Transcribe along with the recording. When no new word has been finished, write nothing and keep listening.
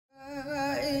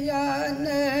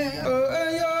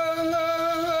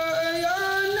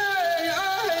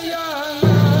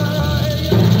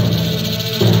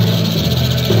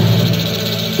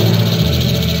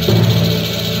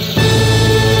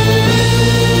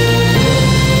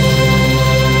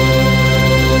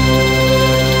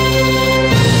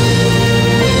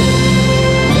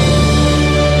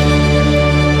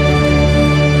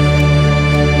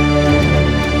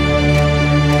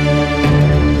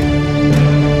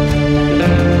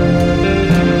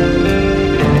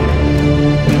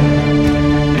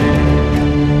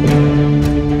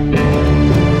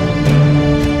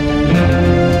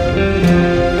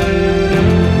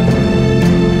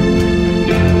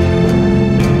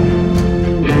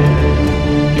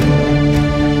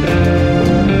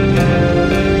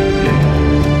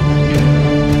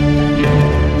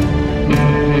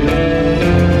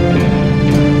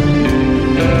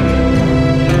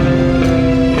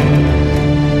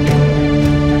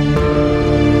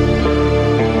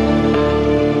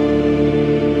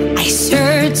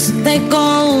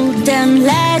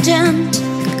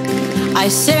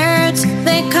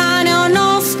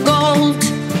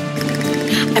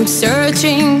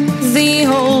searching the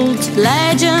old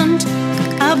legend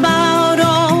about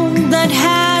all that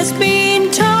has been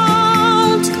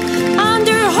told.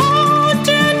 Under hot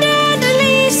and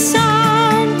deadly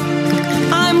sun,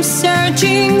 I'm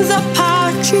searching the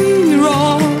Apache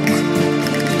rock.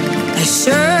 I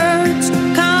search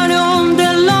count on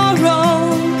the laurel,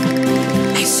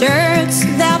 I search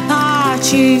the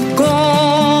Apache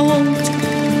gold.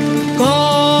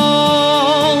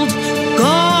 Gold,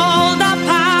 gold,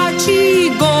 Apache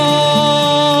gold.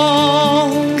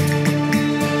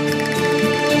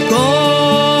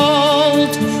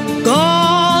 Gold,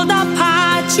 gold,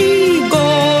 Apache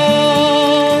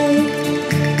gold.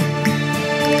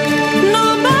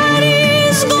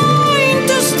 Nobody's going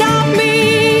to stop me.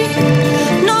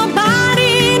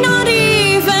 Nobody, not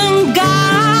even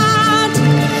God.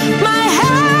 My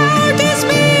heart is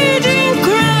beating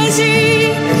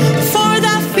crazy for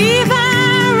the fever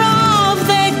of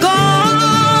the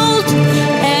gold.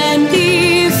 And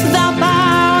if the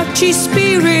Apache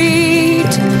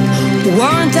spirit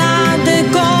warned that the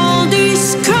gold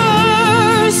is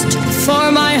cursed for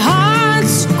my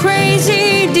heart's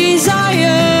crazy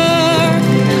desire,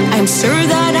 I'm sure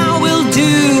that I will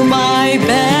do my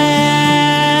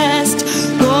best.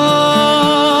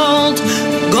 Gold,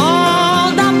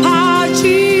 gold,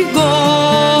 Apache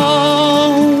gold.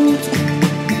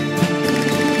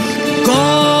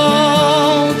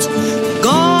 Gold,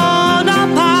 gold,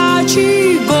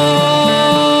 Apache gold.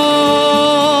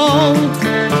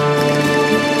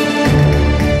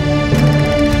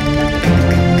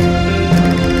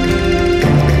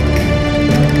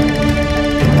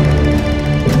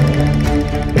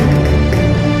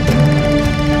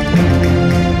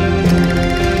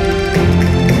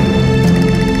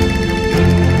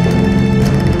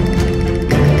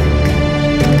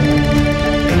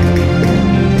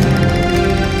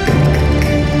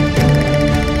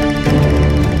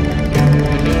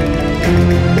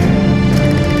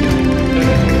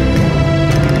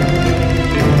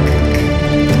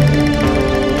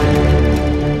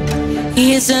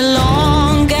 It's a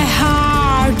long, a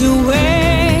hard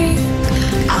way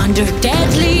under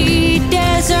deadly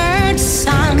desert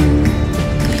sun.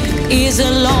 It's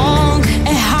a long,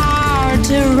 a hard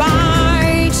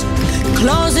ride,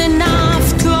 close enough